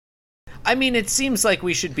I mean, it seems like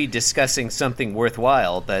we should be discussing something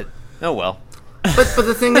worthwhile, but oh well. But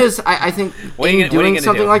the thing is, I think doing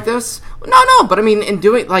something like this... No, but I mean, in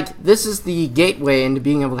doing... Like, this is the gateway into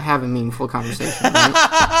being able to have a meaningful conversation,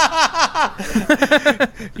 right?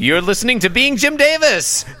 You're listening to Being Jim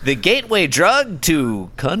Davis, the gateway drug to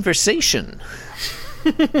conversation.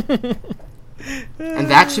 And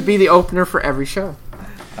that should be the opener for every show.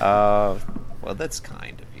 Well, that's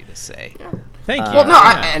kind of you to say. Yeah. Thank you. Well, no,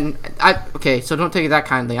 okay, so don't take it that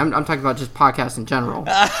kindly. I'm talking about just podcasts in general.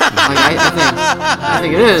 I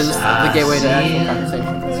think it is the gateway to actual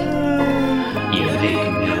conversations. You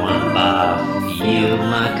make me want bar, yield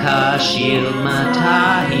my car, shield my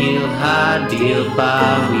tie, heel, high deal,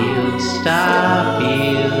 bar wheel, stop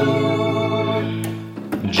you.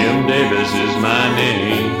 Jim Davis is my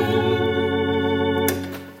name.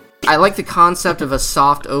 I like the concept of a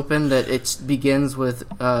soft open that it begins with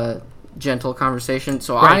gentle conversation.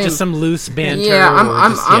 So just some loose banter. Yeah,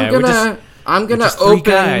 I'm gonna just open.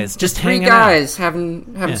 Three guys, just three hanging guys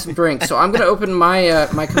having some drinks. So I'm gonna open my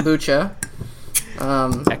my kombucha.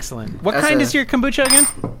 Excellent. What kind is your kombucha again?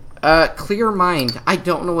 Clear Mind. I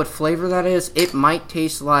don't know what flavor that is. It might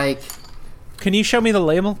taste like. Can you show me the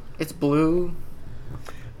label? It's blue.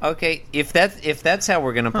 Okay, if that's how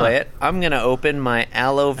we're gonna play it, I'm gonna open my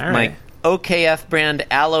my OKF brand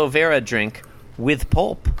aloe vera drink with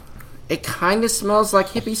pulp. It kind of smells like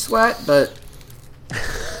hippie sweat, but...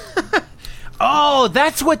 Oh,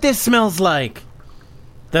 that's what this smells like!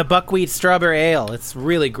 The buckwheat strawberry ale. It's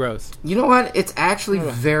really gross. You know what? It's actually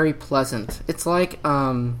very pleasant. It's like,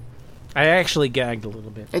 I actually gagged a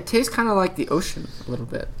little bit. It tastes kind of like the ocean, a little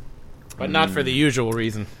bit. But not for the usual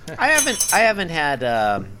reason. I haven't had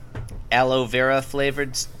aloe vera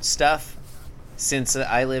flavored stuff since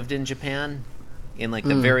I lived in Japan in like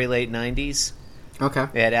the very late 90s. Okay.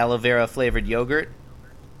 They had aloe vera flavored yogurt.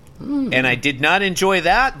 And I did not enjoy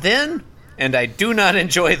that then, and I do not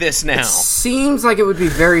enjoy this now. It seems like it would be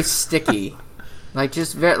very sticky.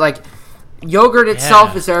 Yogurt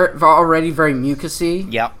itself is already very mucousy.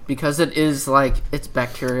 Yep. Because it is it's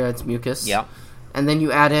bacteria, it's mucus. Yep. And then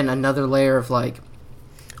you add in another layer of the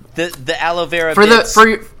aloe vera for bits,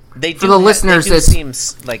 the listeners, it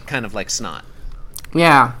seems like kind of like snot.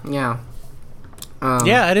 Yeah.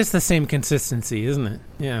 Yeah, it is the same consistency, isn't it?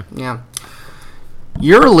 Yeah. Yeah.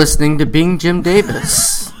 You're listening to Being Jim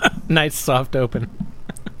Davis. Nice soft open.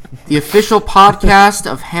 The official podcast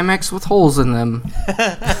of hammocks with holes in them.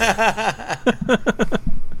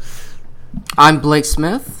 I'm Blake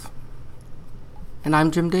Smith. And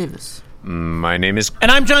I'm Jim Davis. My name is...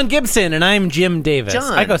 And I'm John Gibson, and I'm Jim Davis.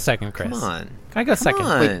 John, I go second, Chris. Come on. I go second.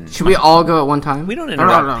 Wait, should we all go at one time? We don't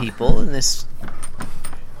interrupt people in this...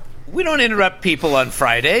 We don't interrupt people on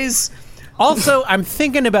Fridays. Also, I'm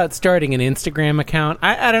thinking about starting an Instagram account.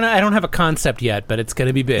 I don't know. I don't have a concept yet, but it's going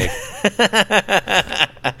to be big.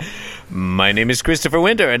 My name is Christopher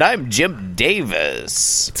Winter, and I'm Jim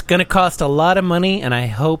Davis. It's going to cost a lot of money, and I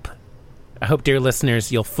hope, dear listeners,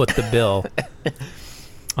 you'll foot the bill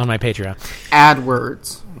on my Patreon.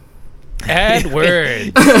 AdWords.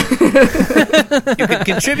 You could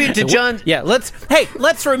contribute to John. Yeah,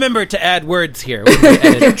 let's remember to add words here when we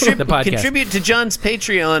edit the podcast. Contribute to John's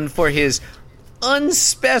Patreon for his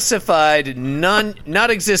unspecified,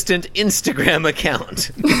 not-existent Instagram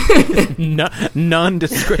account.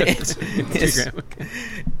 Nondescript Instagram account.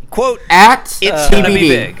 Quote, at it's TBD. Gonna be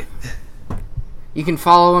big. You can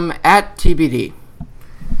follow him at TBD.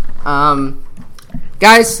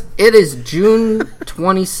 Guys, it is June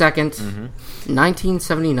 22nd,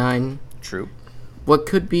 1979. True. What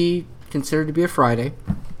could be considered to be a Friday.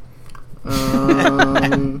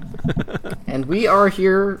 And we are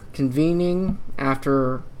here convening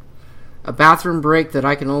after a bathroom break that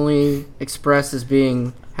I can only express as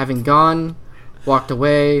being having gone, walked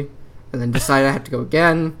away, and then decided I have to go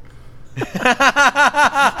again.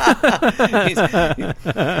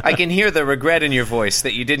 I can hear the regret in your voice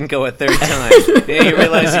that you didn't go a third time. You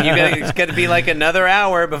realize it's got to be like another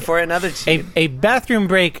hour before another... A bathroom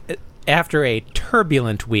break after a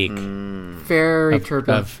turbulent week. Very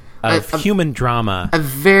turbulent. Of human drama. A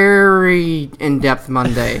very in-depth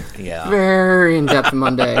Monday. Yeah. Very in-depth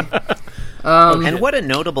Monday. And what a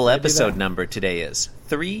notable episode number today is.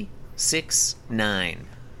 369.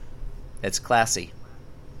 That's classy.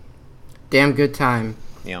 Damn good time.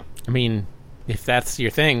 Yeah. I mean, if that's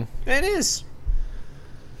your thing. It is.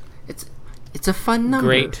 It's a fun number.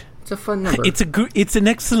 Great. It's a fun number. It's an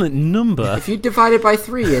excellent number. If you divide it by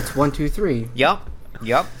 3, it's 1, 2, 3. Yep.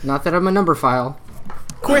 Not that I'm a number file.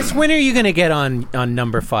 Chris, when are you going to get on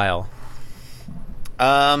Number File?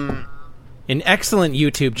 In an excellent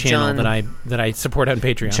YouTube channel John- that I support on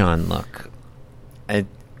Patreon. John, look, I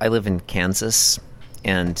live in Kansas,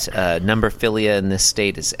 and numbrophilia in this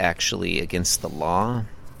state is actually against the law.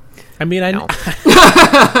 I mean, No.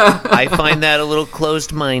 I find that a little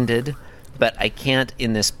closed-minded, but I can't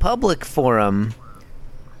in this public forum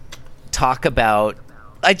talk about.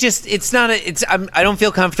 I don't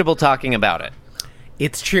feel comfortable talking about it.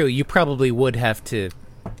 it's true. You probably would have to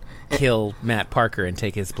kill Matt Parker and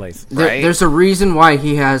take his place. Right. There's a reason why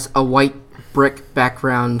he has a white brick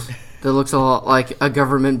background that looks a lot like a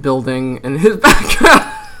government building in his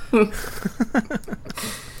background.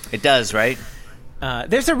 It does, right?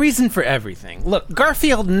 There's a reason for everything. Look,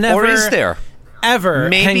 Garfield never, Or is there? ever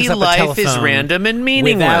Maybe hangs up a life is telephone random and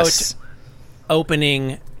meaningless. without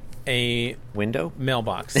opening a Window?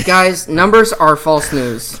 mailbox. Guys, numbers are false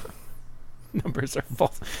news. Numbers are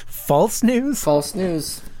false. False news? False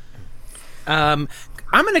news. I'm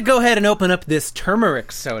going to go ahead and open up this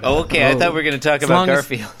turmeric soda. Oh, okay, I thought we were going to talk about long as-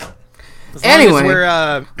 Garfield. As long as Anyway.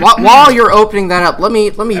 we're, While you're opening that up, let me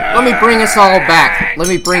bring us all back. Let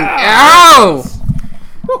me bring. Ow!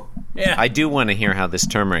 yeah. I do want to hear how this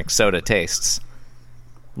turmeric soda tastes.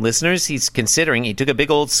 Listeners, he took a big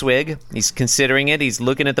old swig. He's considering it. He's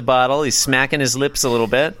looking at the bottle. He's smacking his lips a little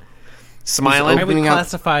bit. Smiling. I would opening up-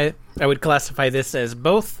 classify this as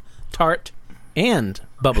both tart and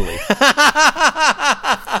bubbly.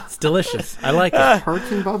 It's delicious. I like it. Tart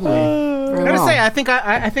and bubbly. Very I gotta well. say, I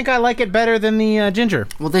think I like it better than the ginger.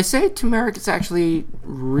 Well, they say turmeric is actually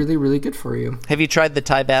really, really good for you. Have you tried the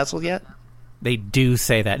Thai basil yet? They do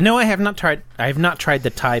say that. No, I have not tried. I have not tried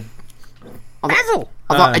the Thai basil.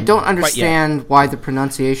 Although I don't quite yet. understand why the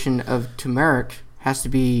pronunciation of turmeric has to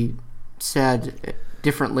be said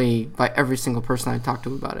differently by every single person I talk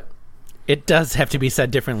to about it. It does have to be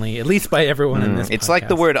said differently, at least by everyone in this. It's podcast. like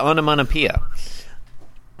the word onomatopoeia.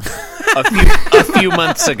 a few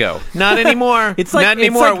months ago. Not anymore. It's like, Not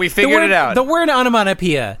anymore. It's like We figured it out. The word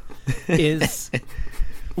onomatopoeia is.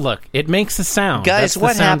 Look, it makes a sound. Guys, That's the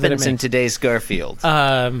what sound that it happens in makes. today's Garfield?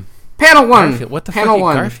 Panel one. Garfield. What the Panel fuck?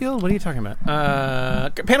 one. Garfield? What are you talking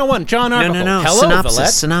about? Panel one. John Arbuckle. no. Hello, Synopsis.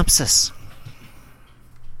 Valette. Synopsis.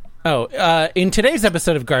 Oh, in today's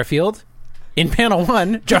episode of Garfield, in panel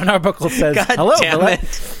one, John Arbuckle says, God "Hello, damn Valette." it.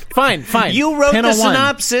 Fine. You wrote panel the one.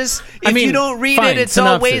 synopsis. If I mean, you don't read fine, it, it's all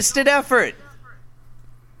synopsis. wasted effort.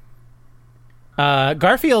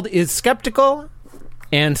 Garfield is skeptical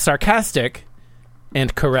and sarcastic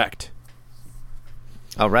and correct.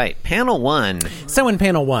 All right. Panel one. So in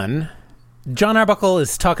panel one, John Arbuckle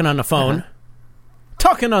is talking on the phone.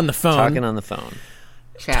 Talking on the phone. Talking on the phone.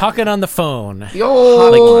 Chat. Talking on the phone. The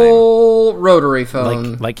old rotary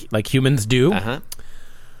phone. Like humans do. Uh-huh.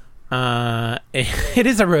 It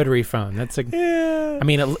is a rotary phone. That's a. I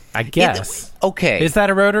mean, I guess. Okay. Is that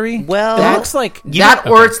a rotary? Well, it looks like that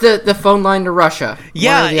or it's the phone line to Russia.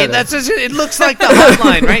 Yeah, One or the other. it looks like the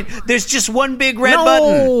hotline, right? There's just one big red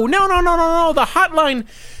button. No. The hotline,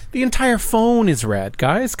 the entire phone is red,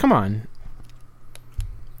 guys. Come on.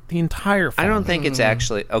 The entire phone. I don't think it's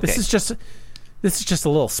actually okay. This is just a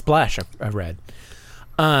little splash of red.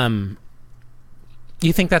 You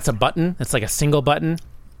think that's a button? It's like a single button?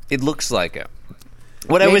 It looks like it.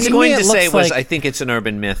 What I was Maybe going it to say looks was like- I think it's an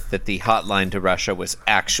urban myth that the hotline to Russia was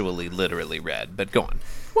actually literally red. But go on.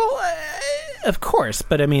 Well, of course,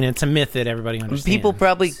 but I mean, it's a myth that everybody understands. People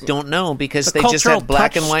probably don't know because It's a they just cultural had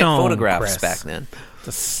black and white touchstone, photographs Chris. back then. It's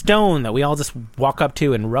a stone that we all just walk up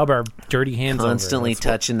to and rub our dirty hands Constantly over. That's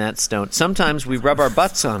what- touching that stone. Sometimes we rub our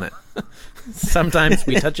butts on it. Sometimes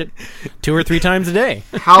we touch it 2 or 3 times a day.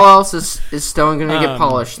 How else is stone going to get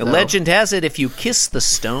polished? The though? legend has it if you kiss the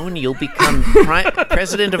stone, you'll become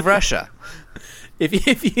president of Russia.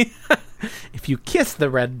 If you kiss the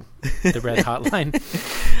red hotline,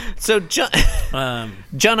 So John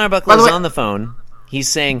By Arbuckle the is way- on the phone. He's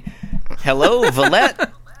saying, "Hello,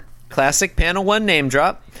 Valette." Classic panel one name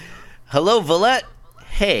drop. "Hello, Valette.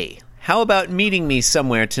 Hey, how about meeting me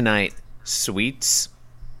somewhere tonight, sweets?"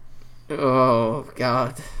 Oh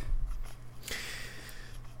God.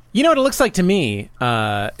 you know what it looks like to me.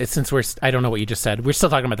 Since I don't know what you just said. We're still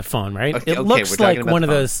talking about the phone, right? Okay, It we're looks talking like about one the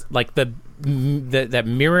of phone. those, like that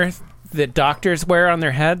mirror that doctors wear on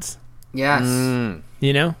their heads. Yes.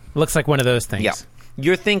 You know, it looks like one of those things. Yeah,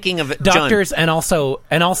 you're thinking of Doctors John,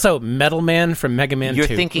 and also Metal Man from Mega Man You're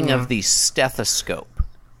 2. thinking of the stethoscope.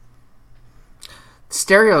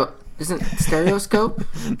 Stereo isn't stereoscope.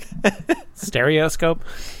 Stereoscope.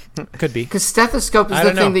 Could be. Because stethoscope is I the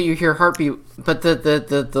don't thing know. that you hear heartbeat, but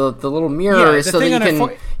the little mirror Yeah, is the so that thing you on our can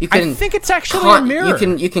fo- you can. I think it's actually a mirror.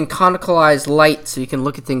 You can conicalize light so you can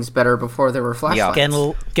look at things better before there were flashlights.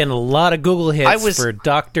 Getting a lot of Google hits for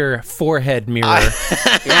Dr. Forehead Mirror.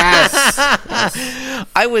 Yes.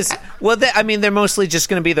 They're mostly just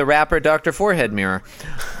going to be the rapper Dr. Forehead Mirror.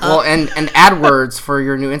 Well, and AdWords for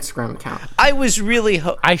your new Instagram account. I was really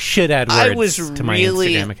I should add words to my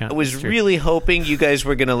Instagram account. I was really hoping you guys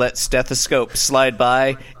were going to let Stethoscope slide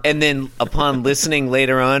by, and then upon listening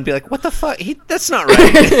later on, be like, "What the fuck? That's not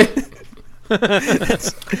right."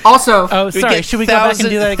 Also, should we go back and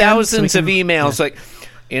do that again? Thousands of emails like.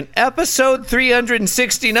 In episode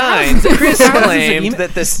 369, Chris claimed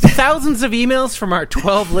that the thousands of emails from our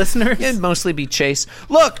 12 listeners. It'd mostly be Chase.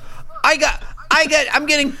 Look, I'm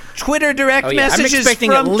getting Twitter direct messages I'm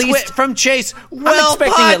expecting from Chase. I'm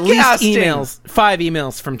expecting at least 5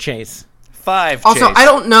 emails from Chase. 5. Also, Chase. I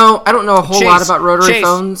don't know a whole lot about rotary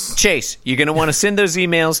phones. Chase, you're going to want to send those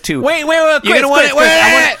emails to. Wait,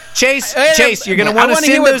 Chase, you're going to want to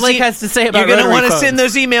send hear those. what Blake has to say about You're going to want to phones. send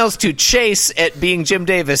those emails to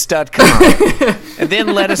chase@beingjimdavis.com, and then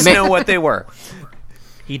let us know what they were.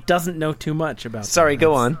 He doesn't know too much about. Sorry,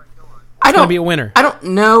 go on. I don't be a winner. I don't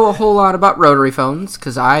know a whole lot about rotary phones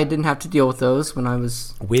because I didn't have to deal with those when I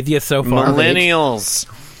was with you so far. Millennials.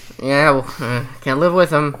 Yeah, can't live with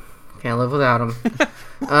them. Can't live without them.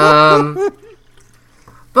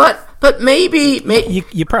 But maybe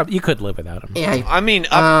you could live without him. Yeah, I mean,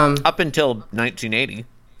 up until 1980.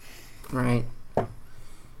 Right.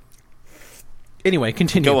 Anyway,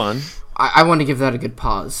 continue. Go on. I want to give that a good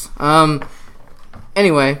pause.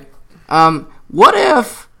 Anyway, what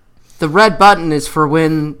if the red button is for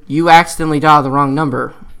when you accidentally dial the wrong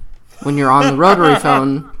number when you're on the rotary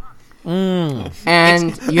phone?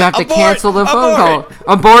 And you have to cancel the phone call.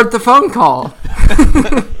 Abort the phone call.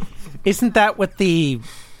 Isn't that what the...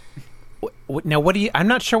 Now, what do you... I'm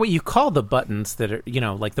not sure what you call the buttons that are,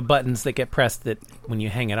 like the buttons that get pressed that when you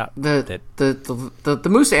hang it up. The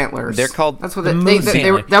moose antlers. They're called... That's what they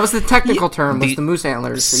were, that was the technical term, was the moose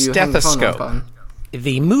antlers. So you hang the phone up on.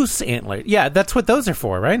 The moose antler. Yeah, that's what those are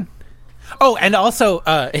for, right? Oh, and also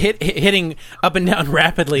hitting up and down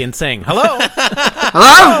rapidly and saying, hello?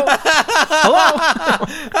 Hello?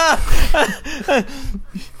 Hello?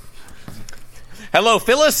 Hello,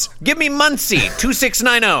 Phyllis. Give me Muncie,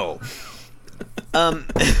 2690.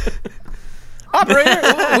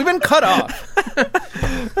 Operator, we've been cut off.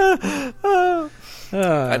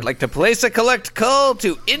 I'd like to place a collect call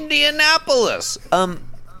to Indianapolis.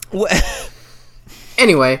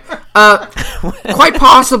 Anyway, quite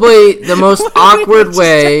possibly the most awkward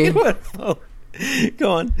way...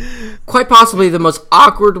 Go on. Quite possibly the most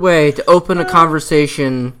awkward way to open a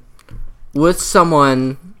conversation with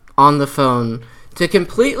someone on the phone, to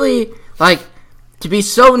completely, to be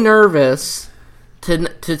so nervous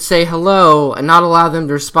to say hello and not allow them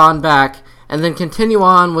to respond back, and then continue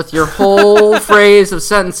on with your whole phrase of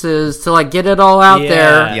sentences to, get it all out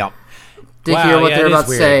there to hear what they're about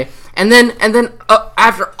to say. And then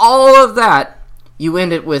after all of that, you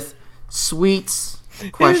end it with sweets,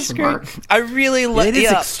 question mark. I really like it. It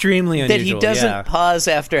is extremely unusual. That he doesn't pause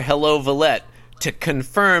after hello, Valette, to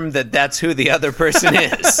confirm that that's who the other person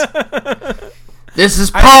is. This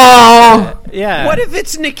is Paul! Yeah. What if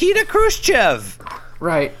it's Nikita Khrushchev?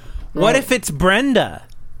 Right. What if it's Brenda?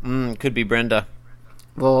 Could be Brenda.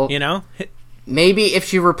 Well, maybe if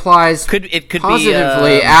she replies it could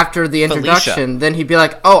positively be, after the introduction, Felicia. then he'd be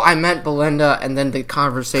like, oh, I meant Belinda, and then the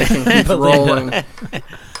conversation keeps rolling.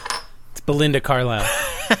 It's Belinda Carlisle.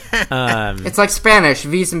 It's like Spanish,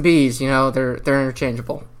 V's and B's, they're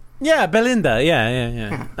interchangeable. Yeah, Belinda,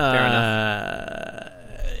 yeah. Fair enough.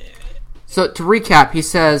 So, to recap, he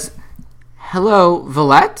says, hello,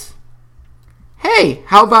 Valette? Hey,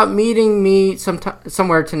 how about meeting me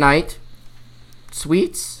somewhere tonight?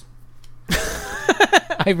 Sweets?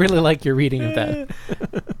 I really like your reading of that.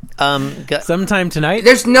 Sometime tonight?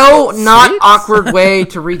 There's no not awkward way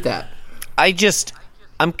to read that.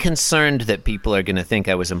 I'm concerned that people are going to think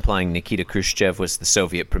I was implying Nikita Khrushchev was the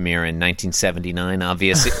Soviet premier in 1979.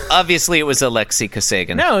 Obviously, it was Alexei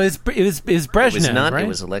Kosygin. No, it was Brezhnev. It was not. Right? It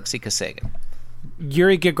was Alexei Kosygin.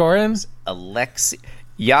 Yuri Gagarin.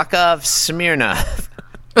 Yakov Smirnov.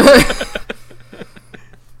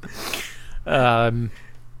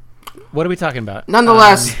 What are we talking about?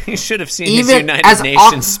 Nonetheless, you should have seen his United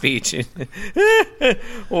Nations speech.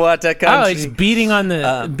 What a country! Oh, he's beating on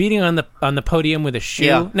the podium with a shoe.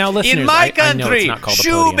 Yeah. Now, listeners, in my country, I know it's not called a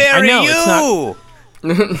shoe podium. bury I know you. It's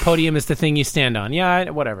not. Podium is the thing you stand on. Yeah,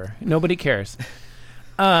 whatever. Nobody cares.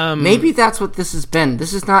 Maybe that's what this has been.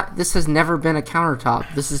 This has never been a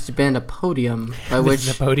countertop. This has been a podium by which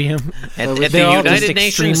the podium at the They're all just United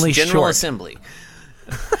Nations extremely General short. Assembly.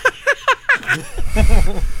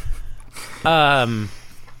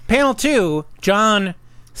 Panel 2, John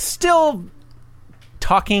still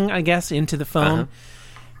talking, I guess, into the phone.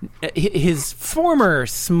 His former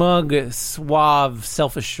smug, suave,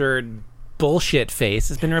 self-assured bullshit face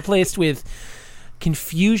has been replaced with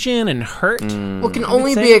confusion and hurt. Well, can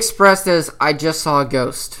only be expressed as I just saw a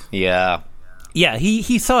ghost. Yeah. Yeah,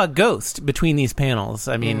 he saw a ghost between these panels.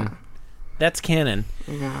 I mean, that's canon.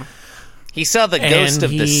 Yeah. He saw the ghost of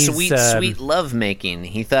the he's, sweet, sweet lovemaking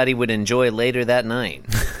he thought he would enjoy later that night.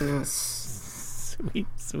 Yes.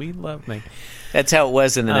 Sweet love, man. That's how it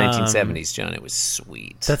was in the 1970s, John. It was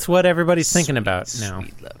sweet. That's what everybody's thinking about now.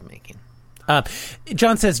 Sweet lovemaking.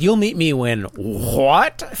 John says, "You'll meet me when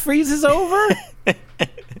what freezes over?"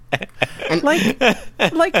 like,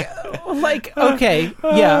 okay,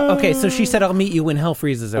 yeah, okay. So she said, "I'll meet you when hell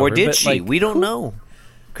freezes over." Or did but, she? like, We don't know.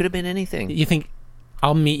 Could have been anything. You think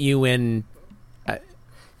I'll meet you when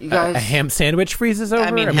You guys, a ham sandwich freezes over?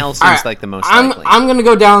 I mean, hell seems All right, like the most I'm likely. going to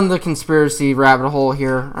go down the conspiracy rabbit hole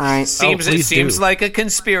here. All right. It seems please do. like a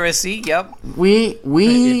conspiracy. Yep. We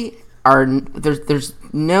are there's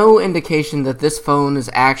no indication that this phone is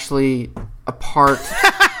actually a part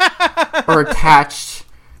or attached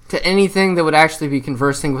to anything that would actually be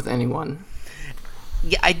conversing with anyone.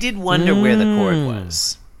 Yeah, I did wonder where the cord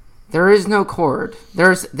was. There is no cord.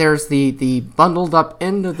 There's the bundled up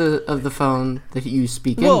end of the phone that you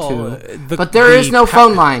speak into, but there is no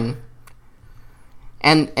phone line.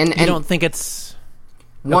 And you don't think it's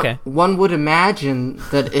okay? One would imagine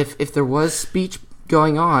that if there was speech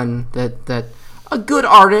going on, that a good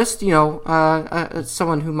artist,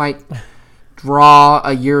 someone who might draw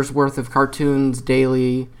a year's worth of cartoons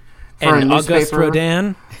daily for a And Auguste newspaper,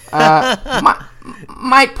 Rodin,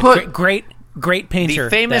 might put great painter, The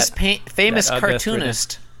famous that Auguste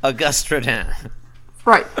cartoonist Auguste Rodin.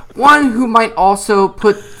 right one who might also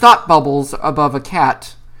put thought bubbles above a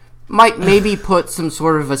cat. Might maybe put some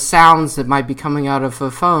sort of a sounds that might be coming out of a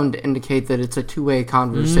phone to indicate that it's a two-way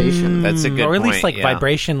conversation. That's a good or at point. least like yeah.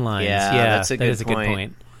 vibration lines. Yeah, that's a that good is a good point.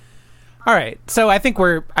 point. All right, so I think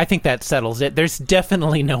that settles it. There's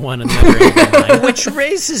definitely no one on the other end of the line. Which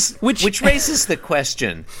raises the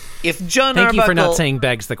question: if John Thank Arbuckle, you for not saying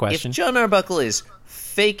begs the if question. John Arbuckle is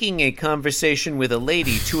faking a conversation with a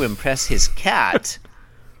lady to impress his cat,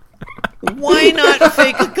 why not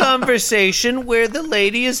fake a conversation where the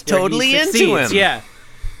lady is totally into him? Yeah.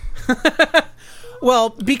 Well,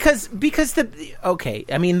 because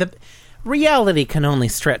the reality can only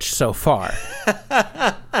stretch so far.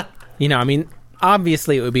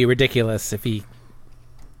 Obviously it would be ridiculous if he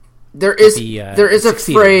There is a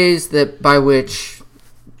succeeded. phrase that by which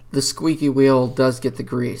the squeaky wheel does get the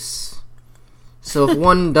grease. So if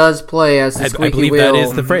one does play as the I squeaky believe wheel, that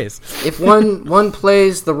is the phrase. if one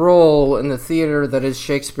plays the role in the theater that is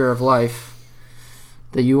Shakespeare of life,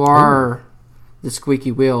 that you are the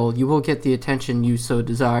squeaky wheel, you will get the attention you so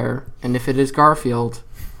desire. And if it is Garfield,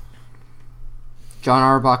 John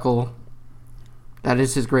Arbuckle, that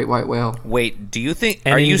is his great white whale. Wait, do you think?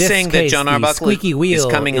 And Are in you this saying that case, John the Arbuckle squeaky wheel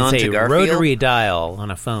is coming on a to Garfield? rotary dial on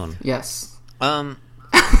a phone? Yes. I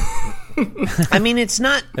mean, it's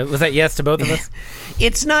not. Was that yes to both of us?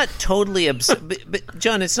 It's not totally absurd, but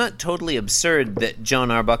John, it's not totally absurd that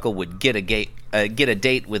John Arbuckle would get a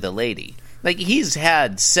date with a lady. Like he's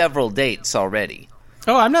had several dates already,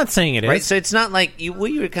 Oh, I'm not saying it is. right? So it's not like you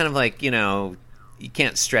were kind of like you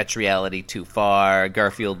can't stretch reality too far.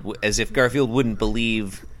 Garfield, as if Garfield wouldn't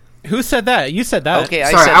believe. Who said that? You said that. Okay,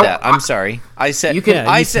 I Sorry, said that. I'm sorry. I said. You can- Yeah,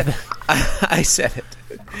 I you said. said I said it.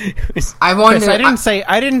 I wanted Chris,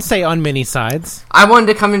 to, I didn't say on many sides. I wanted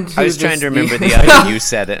to come into I was this, trying to remember the other. You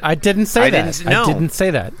said it. I didn't say I that. didn't- no. I didn't say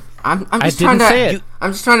that. I'm I just trying didn't to say it.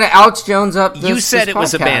 I'm just trying to Alex Jones up this, You said this it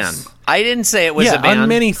was a podcast. band. I didn't say it was Yeah, a band. on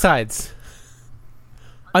many sides.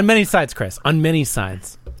 On many sides, Chris. On many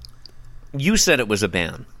sides. You said it was a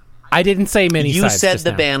band. I didn't say many You sides. said just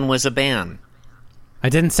the now. band was a band. I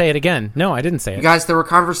didn't say it again. No, I didn't say You it. guys, there were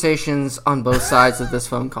conversations on both sides of this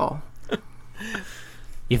phone call.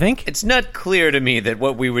 You think? It's not clear to me that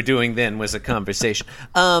what we were doing then was a conversation.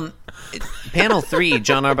 Panel 3,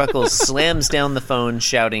 John Arbuckle slams down the phone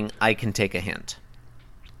shouting, "I can take a hint."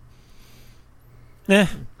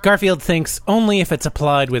 Garfield thinks only if it's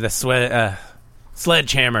applied with a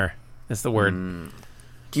sledgehammer is the word.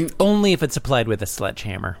 Do you, Only if it's applied with a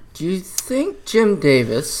sledgehammer. do you think Jim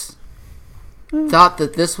Davis thought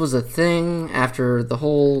that this was a thing after the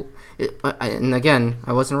whole... and again,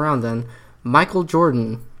 I wasn't around then. Michael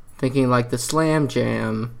Jordan thinking like the Slam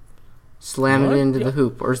Jam, slam What? it into the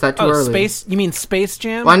hoop, or is that too Oh, early? Space? You mean Space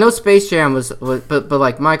Jam? Well, I know Space Jam was but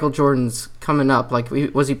like Michael Jordan's coming up. Like,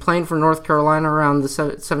 was he playing for North Carolina around the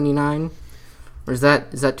 79, or is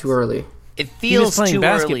that too early? It feels playing too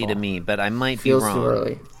basketball. early to me, but I might Feels be wrong. too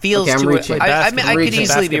early. Feels Okay, I'm too reaching. early. I could reaching.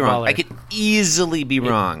 easily be wrong. Basketballer. I could easily be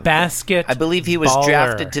wrong. Basket. I believe he was baller.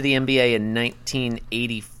 drafted to the NBA in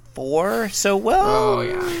 1984. So, well, Oh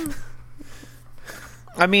yeah.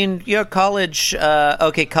 I mean, yeah, college.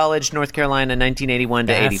 College, North Carolina, 1981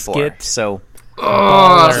 to 84. Basket. So,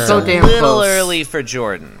 Oh, that's so damn a little close. early for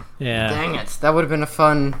Jordan. Yeah. Dang it! That would have been a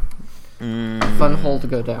fun hole to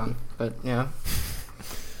go down. But yeah.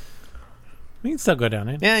 We can still go down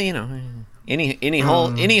it. Yeah, you know, any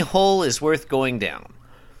hole is worth going down,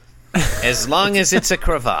 as long as it's a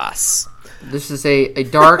crevasse. This is a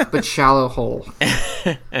dark but shallow hole.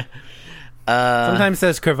 Sometimes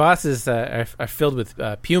those crevasses are filled with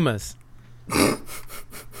pumas.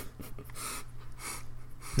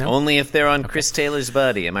 No? Only if they're on Chris Taylor's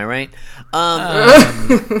body. Am I right?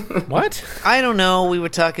 What? I don't know. We were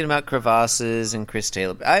talking about crevasses and Chris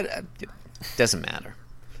Taylor. Doesn't matter.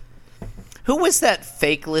 Who was that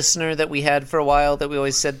fake listener that we had for a while that we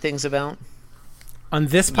always said things about? On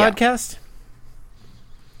this Yeah. podcast?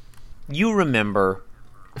 You remember?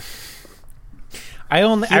 I He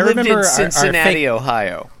lived remember in Cincinnati, our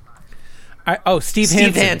Ohio. Steve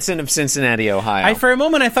Steve Hansen. Hansen of Cincinnati, Ohio. For a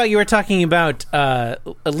moment, I thought you were talking about a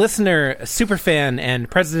listener, a superfan, and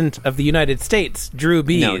president of the United States, Drew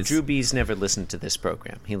Bees. No, Drew Bees never listened to this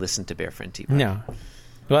program. He listened to Barefriend TV. No.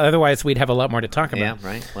 Well, otherwise, we'd have a lot more to talk Yeah, about.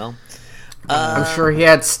 right. Well, I'm sure he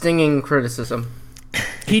had stinging criticism.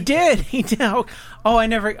 He did. He did. Oh, I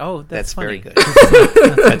never. Oh, that's funny. very good.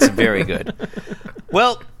 That's very good.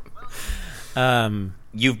 Well,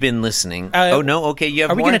 you've been listening. No, okay. You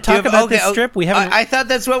have are we more. going to talk about this strip? We haven't. I thought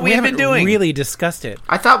that's what we have been doing. Really discussed it.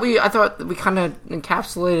 I thought we kind of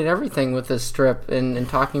encapsulated everything with this strip and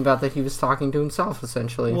talking about that he was talking to himself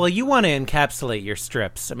essentially. Well, you want to encapsulate your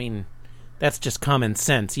strips. I mean, that's just common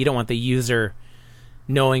sense. You don't want the user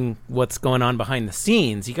knowing what's going on behind the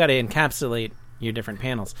scenes. You got to encapsulate your different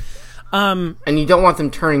panels. And you don't want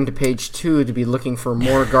them turning to page 2 to be looking for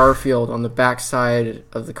more Garfield on the backside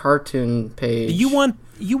of the cartoon page. You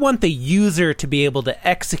want the user to be able to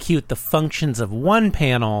execute the functions of one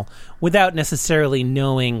panel without necessarily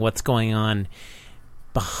knowing what's going on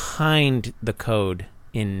behind the code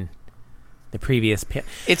in the previous panel.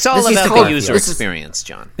 It's all This is about called- the user this is- experience,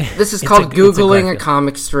 John. This is called it's a Googling a graphic.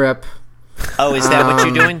 comic strip. Oh, is that what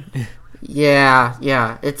you're doing?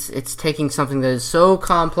 Yeah. It's taking something that is so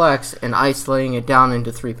complex and isolating it down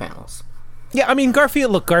into 3 panels. Yeah, I mean,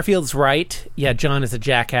 Garfield's right. Yeah, John is a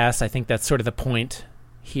jackass. I think that's sort of the point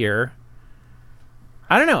here.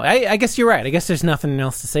 I don't know. I guess you're right. I guess there's nothing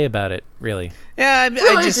else to say about it, really. Yeah,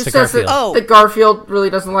 Really, I it just. just says that, Oh. that Garfield really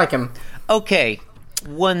doesn't like him. Okay,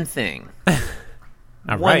 one thing.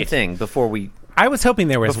 All One right. thing before we I was hoping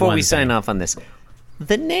there was one sign thing. off on this.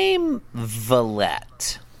 The name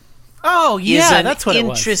Valette Oh, is yeah, an that's what it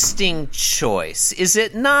was. interesting choice, is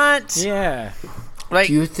it not? Yeah. Like,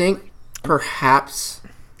 Do you think perhaps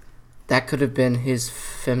that could have been his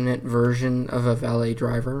feminine version of a valet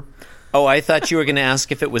driver? oh, I thought you were going to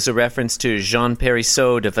ask if it was a reference to Jean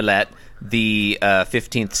Périsseau de Valette, the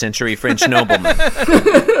 15th century French nobleman.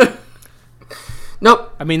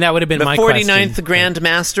 Nope. I mean, that would have been The my 49th question. Grand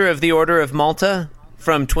Master of the Order of Malta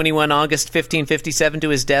from 21 August 1557 to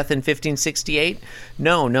his death in 1568?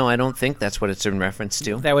 No, I don't think that's what it's in reference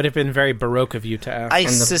to. That would have been very Baroque of you to ask. And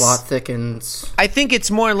the plot thickens. I think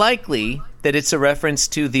it's more likely that it's a reference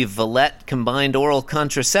to the Valette combined oral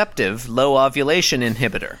contraceptive low ovulation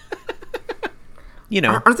inhibitor. You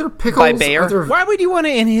know, Are there pickles? by Bayer. Are there, Why would you want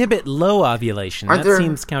to inhibit low ovulation? Are That there-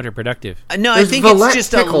 seems counterproductive. No, I There's think Valette it's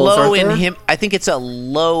just pickles, a low aren't there? I think it's a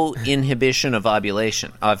low inhibition of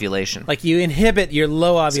ovulation. Like you inhibit your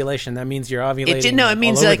low ovulation, that means you're ovulating. It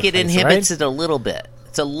means all over like the it place, inhibits right? it a little bit.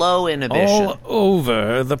 It's a low inhibition. all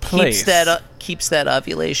over the place. Keeps that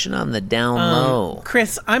ovulation on the down low.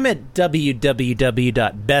 Chris, I'm at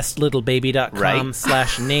www.bestlittlebaby.com Right.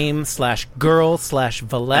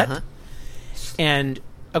 /name/girl/Valette. And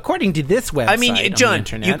according to this website, I mean, on the John,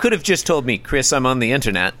 internet, you could have just told me, Chris, I'm on the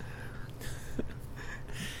internet.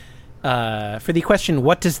 for the question,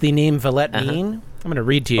 what does the name Valette mean? I'm going to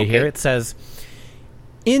read to you Okay. here. It says,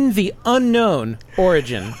 in the unknown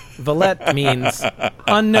origin, Valette means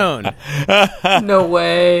unknown. no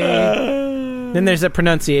way. Then there's a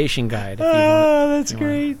pronunciation guide. If you want. That's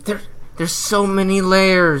great. There's so many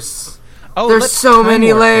layers. Oh, There's let's so time many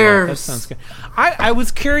warp for that. That layers. sounds good. I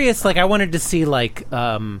was curious. Like, I wanted to see, like,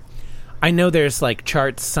 I know there's like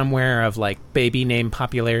charts somewhere of like baby name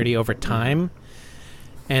popularity over time,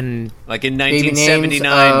 and Like in Baby names,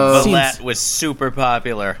 1979, Valette Seems- was super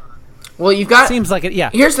popular. Well, you've got. seems like it.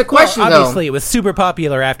 Yeah. Here's the question, well, though. obviously, it was super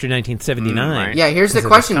popular after 1979. right. Yeah, here's the Because of the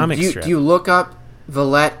question: comic do strip. you look up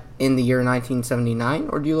Valette in the year 1979,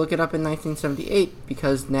 or do you look it up in 1978?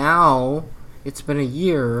 Because now it's been a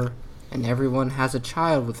year, and everyone has a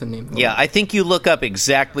child with the name Valette. Yeah, I think you look up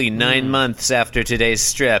exactly 9 months after today's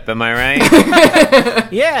strip. Am I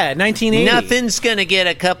right? Yeah, 1980. Nothing's gonna get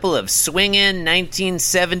a couple of swingin'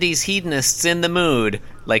 1970s hedonists in the mood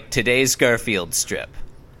like today's Garfield strip.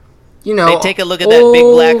 You know, They take a look at that big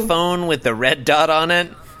black phone with the red dot on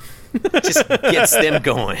it. Just gets them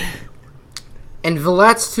going. And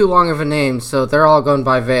Valette's too long of a name, so they're all going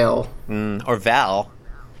by Vale. Or Val.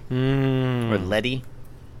 Or Letty.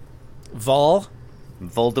 Vol,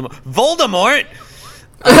 Voldemort!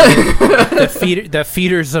 the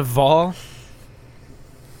feeders of Vol.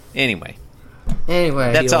 Anyway,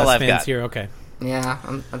 Anyway, That's all TLS I've fans got. here. Okay. yeah,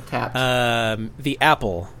 I'm tapped. The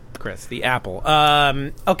Apple, Chris. The Apple.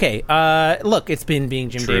 Okay. Look, it's been Being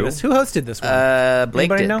Jim True. Davis. Who hosted this one? Blake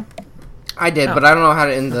Anybody did. know? I did, but I don't know how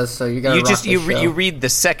to end this, so you gotta You rock just this show. you read the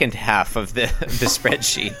second half of the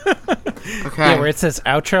spreadsheet. Okay. Yeah, where it says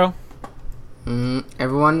outro.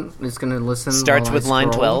 Everyone is gonna listen. Starts while I with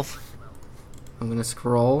line scroll. 12. I'm gonna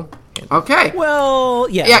scroll. Okay. Well,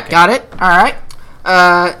 yeah. Yeah, okay. got it. All right.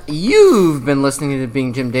 You've been listening to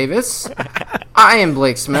Being Jim Davis. I am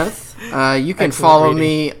Blake Smith. You can Excellent follow reading.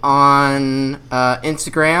 me on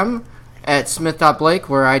Instagram at smith.blake,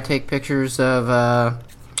 where I take pictures of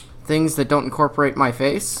things that don't incorporate my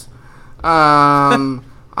face. I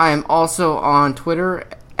am also on Twitter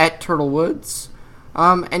at Turtlewoods.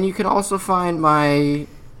 And you can also find my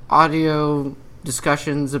audio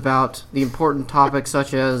discussions about the important topics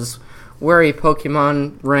such as where a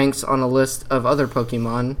Pokemon ranks on a list of other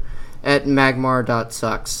Pokemon at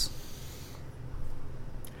magmar.sucks.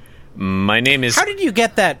 My name is... How did you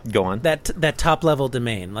get that? Go on. That top level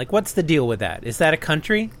domain. Like, what's the deal with that? Is that a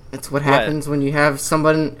country? It's what happens when you have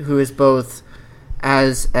someone who is both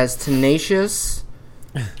as tenacious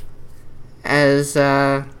as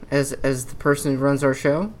the person who runs our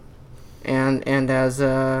show, and as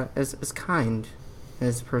kind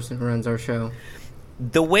as the person who runs our show.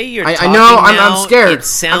 The way you're I talking know. now, I'm scared. It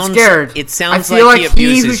sounds, I'm scared. It sounds I feel like he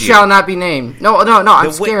abuses who you. shall not be named. No. I'm The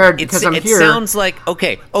way- scared because I'm it here. sounds like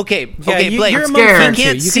okay, Blake. you're among friends He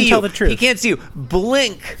here. can't You see can tell you. the truth. He can't see you.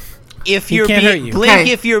 Blink if He you're can't hurt being you. blink Okay.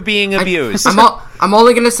 if you're being abused. I'm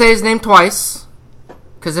only going to say his name twice,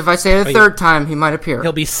 because if I say it a third time, he might appear.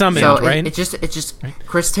 He'll be summoned, So right? it just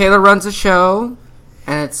Chris Taylor runs the show,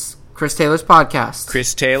 and it's Chris Taylor's podcast.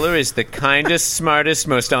 Chris Taylor is the kindest, smartest,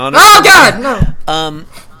 most honorable. Oh God, no!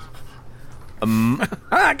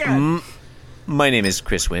 My name is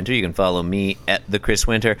Chris Winter. You can follow me at the Chris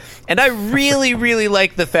Winter. And I really, really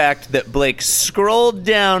like the fact that Blake scrolled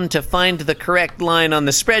down to find the correct line on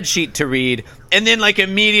the spreadsheet to read, and then like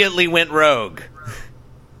immediately went rogue.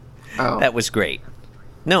 Oh, That was great.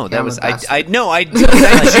 No, that I'm was a bastard. I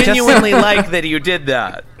genuinely like that you did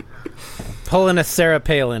that. Pulling a Sarah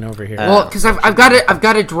Palin over here. well, because I've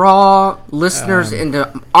got to draw listeners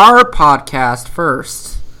into our podcast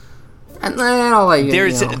first, and then I'll let you. There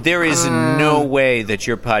is no way that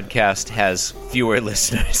your podcast has fewer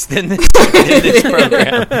listeners than this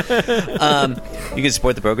program. You can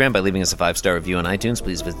support the program by leaving us a 5-star review on iTunes.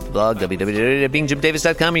 Please visit the blog,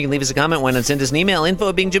 www.beingjimdavis.com. You can leave us a comment. Why not send us an email,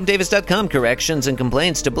 info@beingjimdavis.com. Corrections and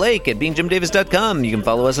complaints to Blake at beingjimdavis.com. You can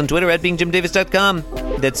follow us on Twitter at beingjimdavis.com.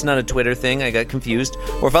 That's not a Twitter thing. I got confused.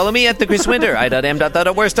 Or follow me at the Chris Winter,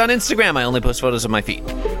 i.m.worst on Instagram. I only post photos of my feet.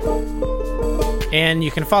 And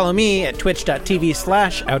you can follow me at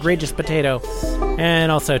twitch.tv/outrageouspotato,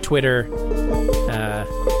 and also Twitter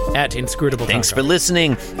at inscrutable. Thanks for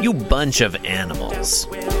listening, you bunch of animals.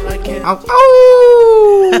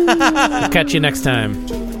 Oh! Catch you next time,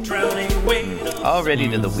 Already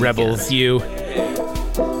to the weekend. rebels. You.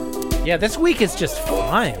 Yeah, this week is just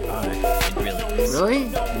flying by. It really is. Really?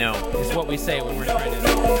 No. Is what we say when we're trying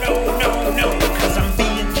to.